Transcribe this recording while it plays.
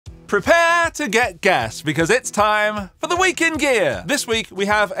Prepare to get gas, because it's time for the Week in Gear. This week we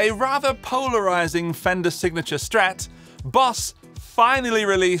have a rather polarizing Fender signature Strat, Boss finally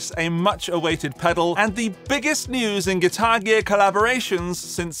release a much-awaited pedal, and the biggest news in guitar gear collaborations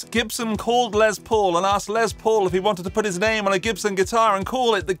since Gibson called Les Paul and asked Les Paul if he wanted to put his name on a Gibson guitar and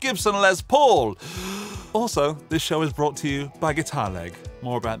call it the Gibson Les Paul. Also, this show is brought to you by 𝗚𝗚𝗘𝗚𝗏.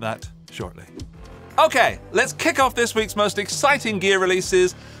 More about that shortly. Okay, let's kick off this week's most exciting gear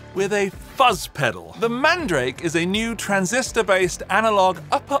releases with a fuzz pedal. The Mandrake is a new transistor-based analog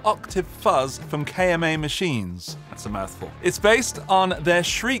upper octave fuzz from KMA Machines. That's a mouthful. It's based on their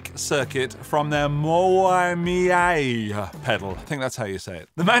Shriek circuit from their 𝗚𝗨𝗚𝗏𝗧𝗦 pedal. I think that's how you say it.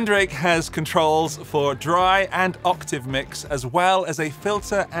 The Mandrake has controls for dry and octave mix, as well as a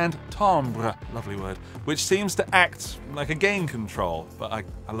filter and timbre, lovely word, which seems to act like a gain control, but I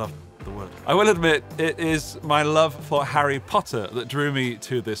love the word. I will admit, it is my love for Harry Potter that drew me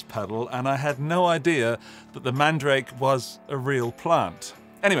to this pedal, and I had no idea that the Mandrake was a real plant.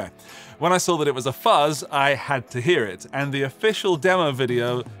 Anyway, when I saw that it was a fuzz, I had to hear it, and the official demo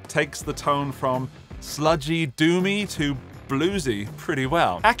video takes the tone from sludgy doomy to bluesy pretty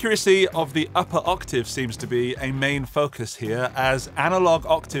well. Accuracy of the upper octave seems to be a main focus here, as analog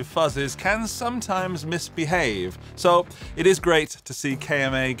octave fuzzes can sometimes misbehave. So it is great to see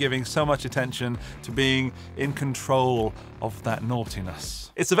KMA giving so much attention to being in control of that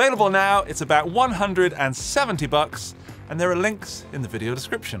naughtiness. It's available now, it's about $170, and there are links in the video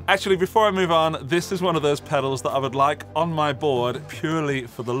description. Actually, before I move on, this is one of those pedals that I would like on my board purely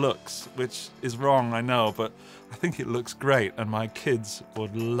for the looks, which is wrong, I know, but I think it looks great and my kids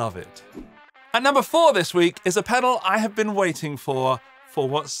would love it. At number 4 this week is a pedal I have been waiting for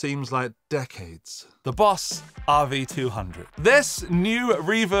what seems like decades. The Boss RV200. This new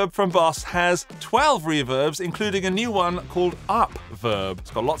reverb from Boss has 12 reverbs, including a new one called 𝗚𝗏𝗏𝗏.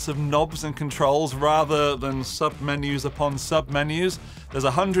 It's got lots of knobs and controls rather than sub-menus upon sub-menus. There's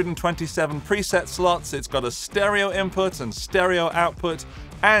 127 preset slots, it's got a stereo input and stereo output,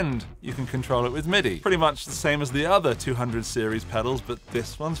 and you can control it with MIDI. Pretty much the same as the other 200 series pedals, but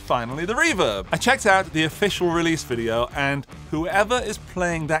this one's finally the reverb. I checked out the official release video, and whoever is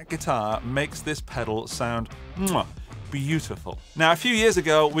playing that guitar makes this pedal sound beautiful. Now, a few years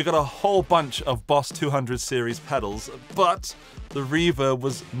ago, we got a whole bunch of Boss 200 series pedals, but the reverb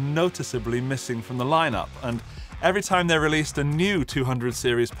was noticeably missing from the lineup, and every time they released a new 200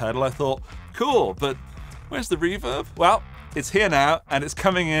 series pedal, I thought, cool, but where's the reverb? Well, it's here now, and it's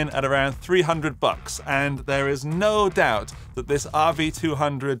coming in at around $300, and there is no doubt that this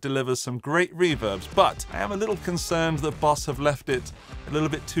RV200 delivers some great reverbs, but I am a little concerned that Boss have left it a little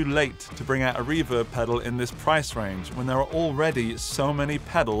bit too late to bring out a reverb pedal in this price range when there are already so many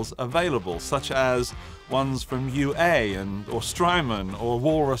pedals available, such as ones from 𝗚𝗏 or Strymon or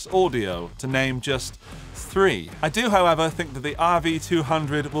Walrus Audio, to name just 3. I do, however, think that the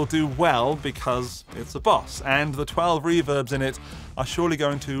RV200 will do well because it's a Boss, and the 12 reverbs in it are surely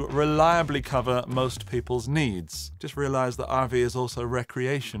going to reliably cover most people's needs. Just realised that RV is also a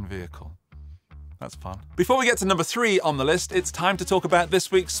recreation vehicle. That's fun. Before we get to number 3 on the list, it's time to talk about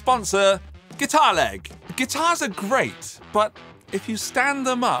this week's sponsor, 𝗚𝗚𝗘𝗏𝗏. Guitars are great, but if you stand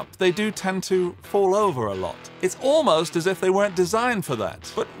them up, they do tend to fall over a lot. It's almost as if they weren't designed for that.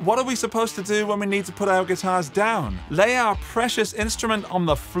 But what are we supposed to do when we need to put our guitars down? Lay our precious instrument on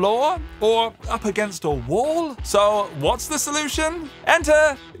the floor? Or up against a wall? So what's the solution?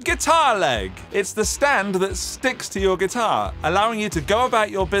 Enter 𝗚𝗚𝗘𝗏𝗏. It's the stand that sticks to your guitar, allowing you to go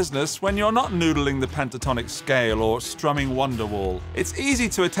about your business when you're not noodling the pentatonic scale or strumming Wonderwall. It's easy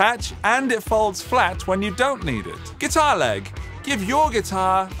to attach, and it folds flat when you don't need it. 𝗚𝗚𝗘𝗏𝗏. Give your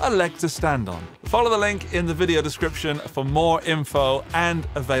guitar a leg to stand on. Follow the link in the video description for more info and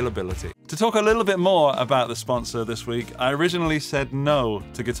availability. To talk a little bit more about the sponsor this week, I originally said no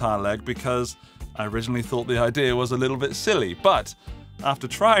to 𝗚𝗚𝗘𝗏𝗏, because I originally thought the idea was a little bit silly, but after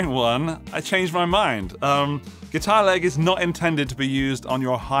trying one, I changed my mind. 𝗚𝗚𝗘𝗏𝗏 is not intended to be used on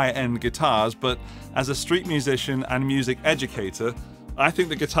your high-end guitars, but as a street musician and music educator, I think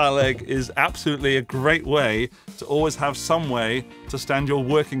the 𝗚𝗚𝗘𝗏𝗏 is absolutely a great way to always have some way to stand your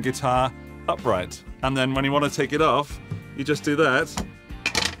working guitar upright. And then when you want to take it off, you just do that,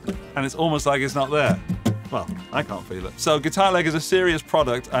 and it's almost like it's not there. Well, I can't feel it. So 𝗚𝗚𝗘𝗏𝗏 is a serious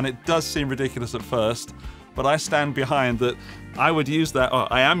product, and it does seem ridiculous at first, but I stand behind that. I would use that,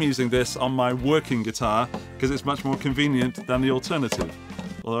 or I am using this on my working guitar, because it's much more convenient than the alternative.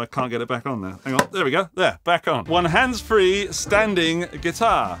 Although I can't get it back on now. Hang on, there we go. There, back on. One hands-free standing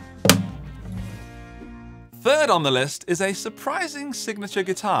guitar. Third on the list is a surprising signature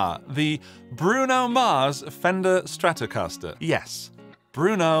guitar, the Bruno Mars Fender Stratocaster. Yes,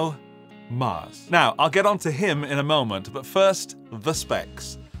 Bruno Mars. Now, I'll get onto him in a moment, but first, the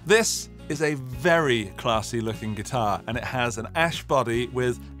specs. This is a very classy looking guitar, and it has an ash body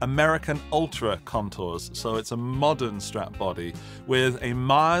with American Ultra contours, so it's a modern Strat body with a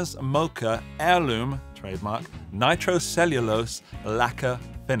Mars Mocha Heirloom, trademark, nitrocellulose lacquer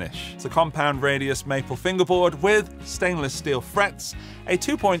finish. It's a compound radius maple fingerboard with stainless steel frets, a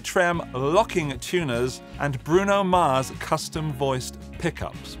 2-point trem locking tuners, and Bruno Mars custom voiced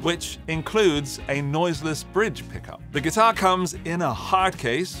pickups, which includes a noiseless bridge pickup. The guitar comes in a hard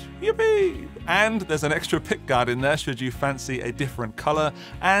case, yippee! And there's an extra pickguard in there should you fancy a different color,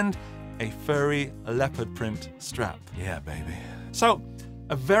 and a furry leopard print strap. Yeah, baby. So,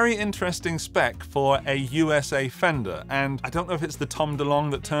 a very interesting spec for a USA Fender, and I don't know if it's the Tom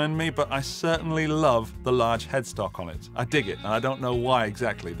DeLonge that turned me, but I certainly love the large headstock on it. I dig it, and I don't know why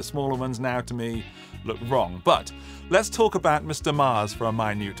exactly. The smaller ones now, to me, look wrong. But let's talk about Mr. Mars for a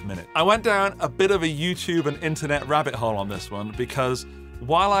minute minute. I went down a bit of a YouTube and internet rabbit hole on this one because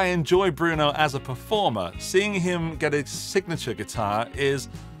while I enjoy Bruno as a performer, seeing him get a signature guitar is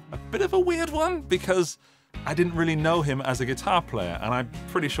a bit of a weird one because I didn't really know him as a guitar player, and I'm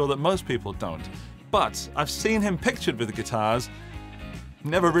pretty sure that most people don't. But I've seen him pictured with guitars,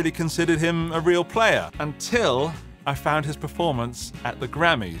 never really considered him a real player until I found his performance at the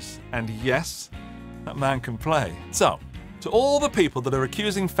Grammys. And yes, that man can play. So, to all the people that are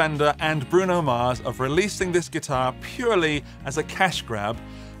accusing Fender and Bruno Mars of releasing this guitar purely as a cash grab,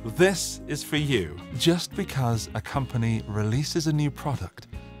 this is for you. Just because a company releases a new product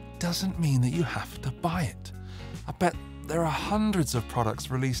doesn't mean that you have to buy it. I bet there are hundreds of products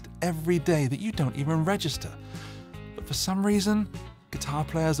released every day that you don't even register. But for some reason, guitar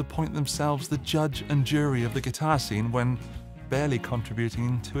players appoint themselves the judge and jury of the guitar scene when barely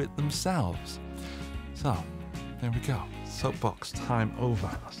contributing to it themselves. So, there we go. Soapbox time over.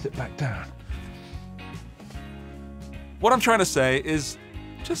 I'll sit back down. What I'm trying to say is,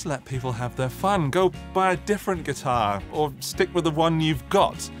 just let people have their fun. Go buy a different guitar or stick with the one you've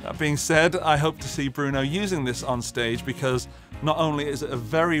got. That being said, I hope to see Bruno using this on stage because not only is it a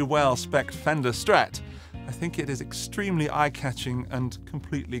very well-spec'd Fender Strat, I think it is extremely eye-catching and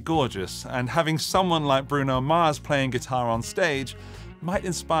completely gorgeous. And having someone like Bruno Mars playing guitar on stage might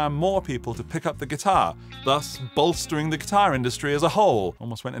inspire more people to pick up the guitar, thus bolstering the guitar industry as a whole.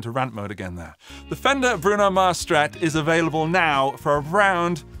 Almost went into rant mode again there. The Fender Bruno Mars Strat is available now for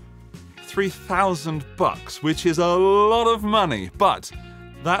around $3,000, which is a lot of money, but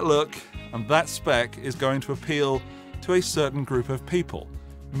that look and that spec is going to appeal to a certain group of people,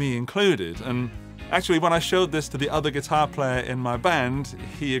 me included. And actually, when I showed this to the other guitar player in my band,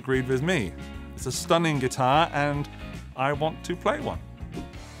 he agreed with me. It's a stunning guitar and I want to play one.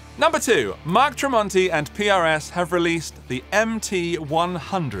 Number 2, Mark Tremonti and PRS have released the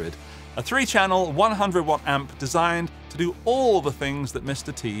MT100, a 3-channel 100-watt amp designed to do all the things that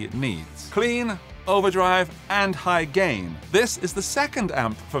Mr. T needs. Clean, overdrive, and high gain. This is the second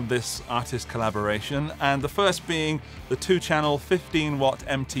amp from this artist collaboration, and the first being the 2-channel 15-watt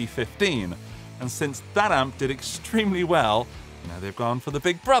MT15. And since that amp did extremely well, now they've gone for the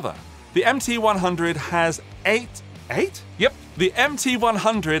big brother. The MT100 has Yep. The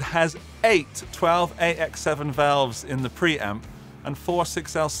MT100 has 8 12AX7 valves in the preamp and 4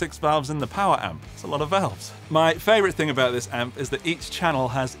 6L6 valves in the power amp. It's a lot of valves. My favorite thing about this amp is that each channel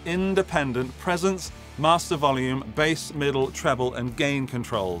has independent presence, master volume, bass, middle, treble, and gain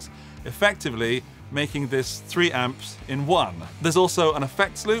controls, effectively making this 3 amps in one. There's also an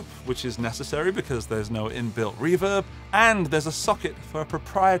effects loop, which is necessary because there's no inbuilt reverb, and there's a socket for a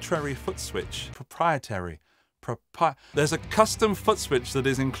proprietary foot switch. There's a custom foot switch that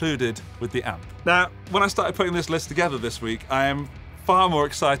is included with the amp. Now, when I started putting this list together this week, I am far more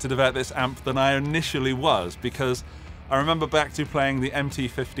excited about this amp than I initially was, because I remember back to playing the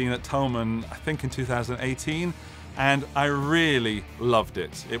MT15 at Thomann, I think in 2018, and I really loved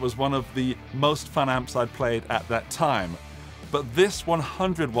it. It was one of the most fun amps I'd played at that time. But this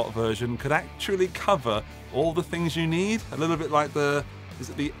 100-watt version could actually cover all the things you need, a little bit like is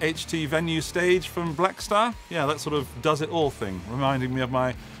it the HT Venue stage from Blackstar? Yeah, that sort of does it all thing, reminding me of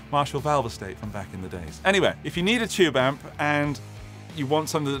my Marshall valve estate from back in the days. Anyway, if you need a tube amp and you want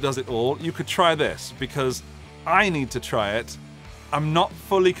something that does it all, you could try this, because I need to try it. I'm not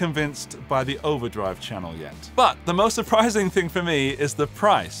fully convinced by the overdrive channel yet. But the most surprising thing for me is the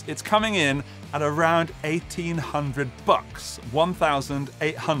price. It's coming in at around $1,800,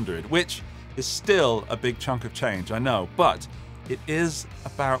 $1,800, which is still a big chunk of change, I know, but it is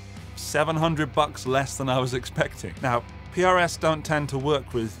about $700 less than I was expecting. Now, PRS don't tend to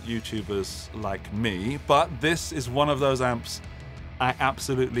work with YouTubers like me, but this is one of those amps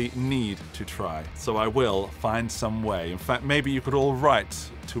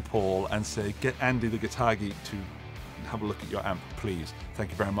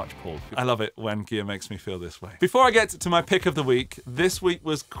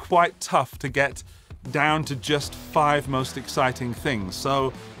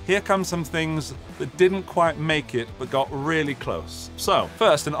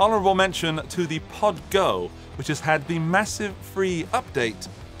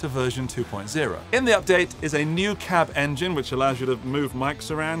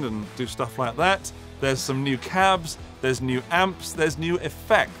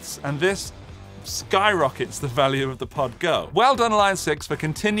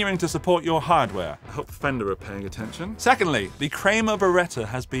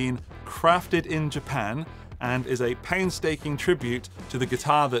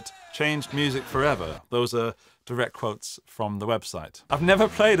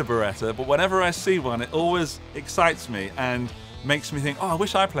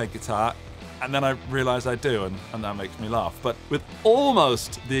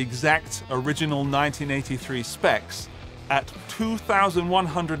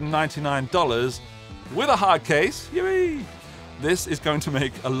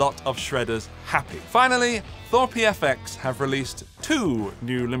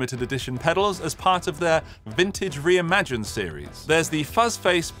Dragon series. There's the Fuzz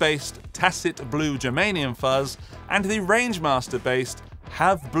face-based Tacit Blue Germanium Fuzz and the Rangemaster-based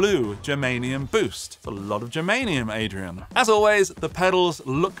Have Blue Germanium Boost. It's a lot of germanium, Adrian. As always, the pedals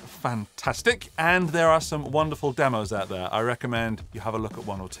look fantastic, and there are some wonderful demos out there. I recommend you have a look at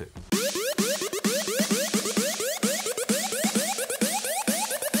one or two.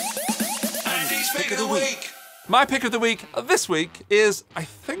 Andy's Pick of the Week. My pick of the week this week is, I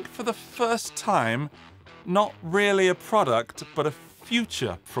think for the first time, not really a product, but a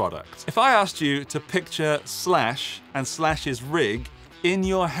future product. If I asked you to picture Slash and Slash's rig in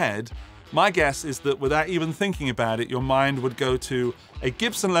your head, my guess is that without even thinking about it, your mind would go to a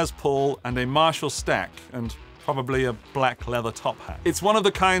Gibson Les Paul and a Marshall stack, and probably a black leather top hat. It's one of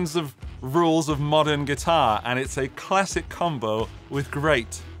the kinds of rules of modern guitar, and it's a classic combo with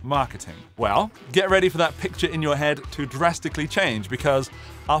great marketing. Well, get ready for that picture in your head to drastically change, because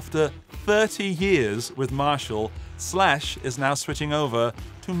after 30 years with Marshall, Slash is now switching over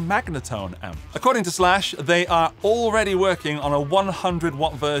to Magnatone amp. According to Slash, they are already working on a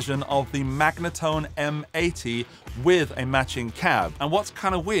 100-watt version of the Magnatone M80 with a matching cab. And what's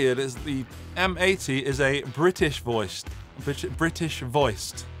kind of weird is the M80 is a British voiced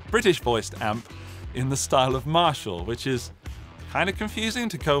amp in the style of Marshall, which is kind of confusing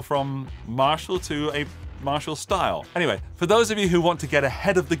to go from Marshall to a Marshall style. Anyway, for those of you who want to get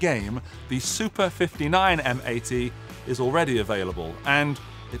ahead of the game, the Super 59 M80 is already available, and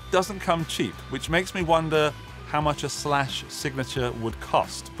it doesn't come cheap, which makes me wonder how much a Slash signature would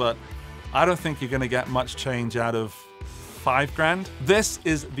cost, but I don't think you're gonna get much change out of $5 grand. This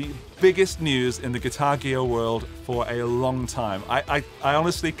is the biggest news in the Guitar Gear world for a long time. I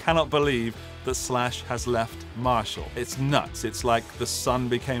honestly cannot believe that Slash has left Marshall. It's nuts. It's like the sun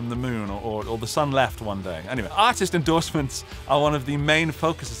became the moon, or the sun left one day. Anyway, artist endorsements are one of the main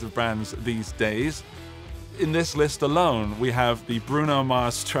focuses of brands these days. In this list alone, we have the Bruno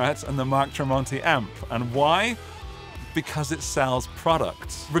Mars Strat and the Mark Tremonti amp. And why? Because it sells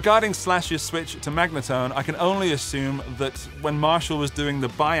products. Regarding Slash's switch to Magnatone, I can only assume that when Marshall was doing the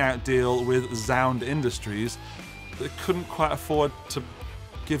buyout deal with Sound Industries, they couldn't quite afford to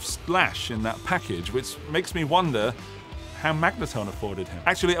give Slash in that package, which makes me wonder how Magnatone afforded him.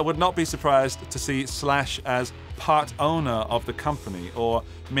 Actually, I would not be surprised to see Slash as part owner of the company, or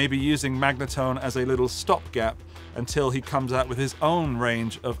maybe using Magnatone as a little stopgap until he comes out with his own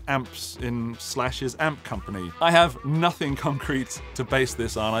range of amps in Slash's amp company. I have nothing concrete to base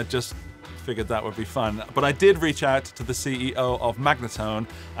this on, I just figured that would be fun. But I did reach out to the CEO of Magnatone,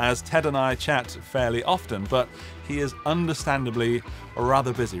 as Ted and I chat fairly often, but he is understandably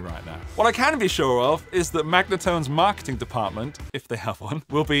rather busy right now. What I can be sure of is that Magnatone's marketing department, if they have one,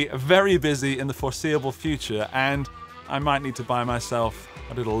 will be very busy in the foreseeable future, and I might need to buy myself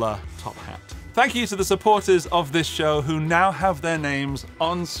a little top hat. Thank you to the supporters of this show who now have their names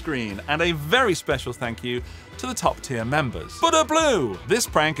on screen, and a very special thank you to the top tier members. Buddha Blue! This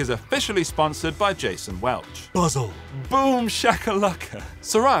prank is officially sponsored by Jason Welch. Buzzle! Boom Shakalaka!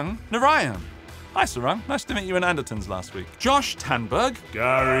 Sarang Narayan! Hi Sarang, nice to meet you in Anderton's last week. Josh Tanberg.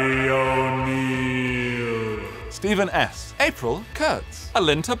 Gary O'Neill. Stephen S., April Kurtz,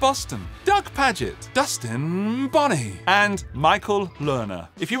 Alinta Boston, Doug Paget, Dustin Bonney, and Michael Lerner.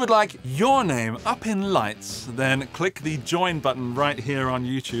 If you would like your name up in lights, then click the join button right here on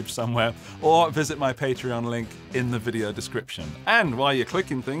YouTube somewhere, or visit my Patreon link in the video description. And while you're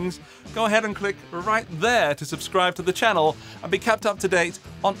clicking things, go ahead and click right there to subscribe to the channel and be kept up to date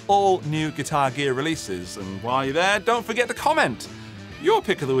on all new guitar gear releases. And while you're there, don't forget to comment your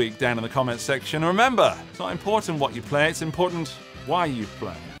pick of the week down in the comments section. Remember, it's not important what you play, it's important why you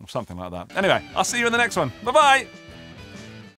play, or something like that. Anyway, I'll see you in the next one. Bye-bye!